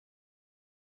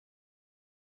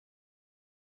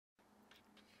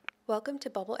Welcome to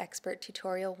Bubbleexpert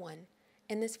Tutorial 1.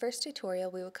 In this first tutorial,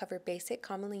 we will cover basic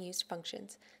commonly used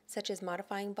functions, such as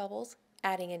modifying bubbles,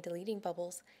 adding and deleting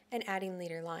bubbles, and adding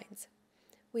leader lines.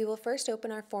 We will first open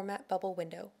our Format Bubble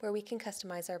window, where we can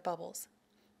customize our bubbles.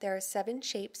 There are 7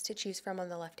 shapes to choose from on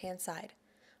the left-hand side.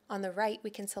 On the right, we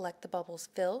can select the bubble's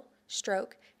fill,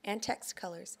 stroke, and text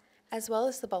colors, as well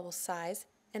as the bubble's size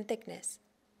and thickness.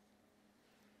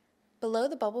 Below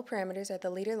the bubble parameters are the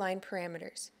leader line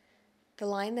parameters, the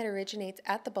line that originates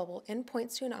at the bubble and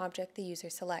points to an object the user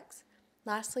selects.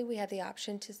 Lastly, we have the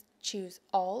option to choose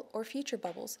all or future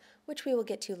bubbles, which we will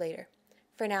get to later.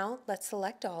 For now, let's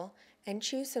select all and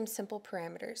choose some simple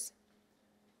parameters.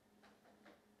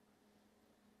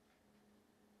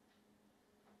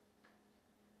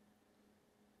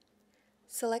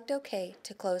 Select OK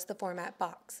to close the format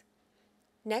box.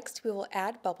 Next, we will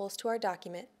add bubbles to our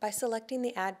document by selecting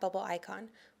the Add Bubble icon,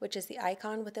 which is the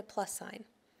icon with a plus sign.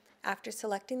 After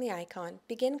selecting the icon,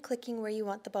 begin clicking where you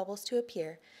want the bubbles to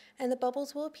appear, and the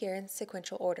bubbles will appear in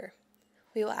sequential order.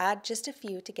 We will add just a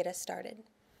few to get us started.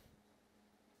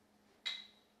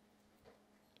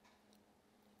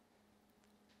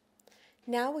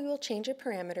 Now we will change a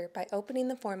parameter by opening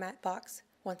the format box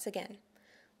once again.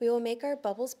 We will make our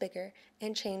bubbles bigger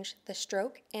and change the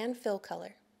stroke and fill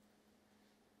color.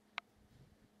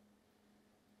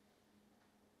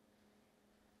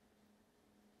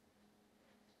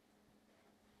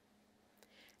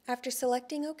 After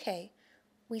selecting OK,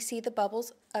 we see the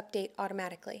bubbles update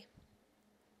automatically.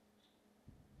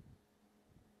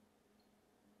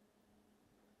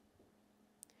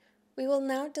 We will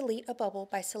now delete a bubble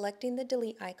by selecting the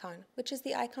delete icon, which is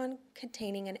the icon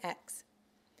containing an X.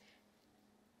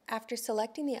 After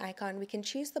selecting the icon, we can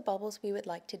choose the bubbles we would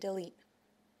like to delete.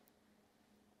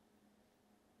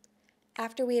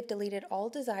 After we have deleted all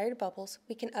desired bubbles,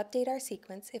 we can update our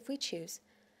sequence if we choose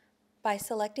by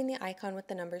selecting the icon with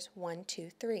the numbers 1,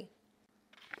 2, 3.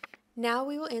 Now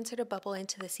we will insert a bubble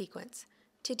into the sequence.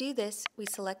 To do this, we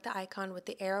select the icon with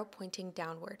the arrow pointing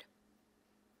downward.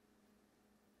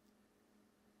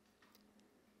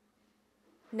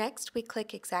 Next, we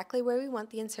click exactly where we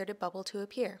want the inserted bubble to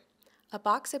appear. A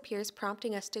box appears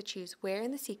prompting us to choose where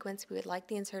in the sequence we would like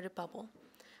the inserted bubble.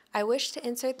 I wish to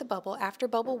insert the bubble after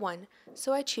bubble 1,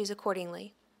 so I choose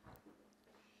accordingly.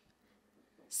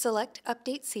 Select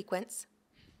Update Sequence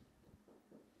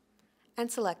and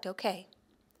select OK.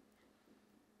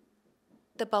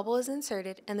 The bubble is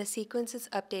inserted and the sequence is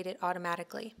updated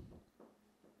automatically.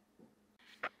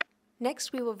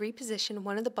 Next, we will reposition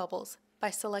one of the bubbles by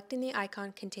selecting the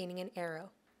icon containing an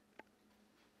arrow.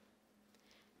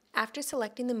 After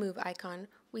selecting the Move icon,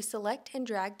 we select and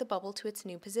drag the bubble to its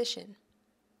new position.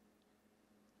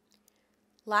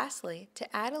 Lastly,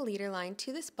 to add a leader line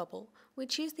to this bubble, we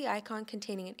choose the icon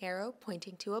containing an arrow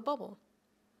pointing to a bubble.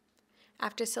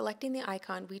 After selecting the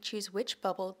icon, we choose which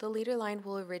bubble the leader line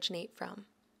will originate from,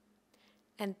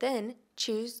 and then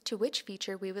choose to which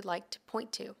feature we would like to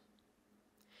point to.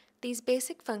 These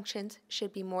basic functions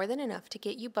should be more than enough to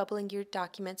get you bubbling your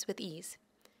documents with ease.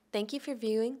 Thank you for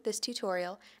viewing this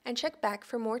tutorial, and check back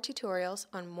for more tutorials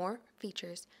on more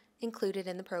features included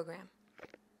in the program.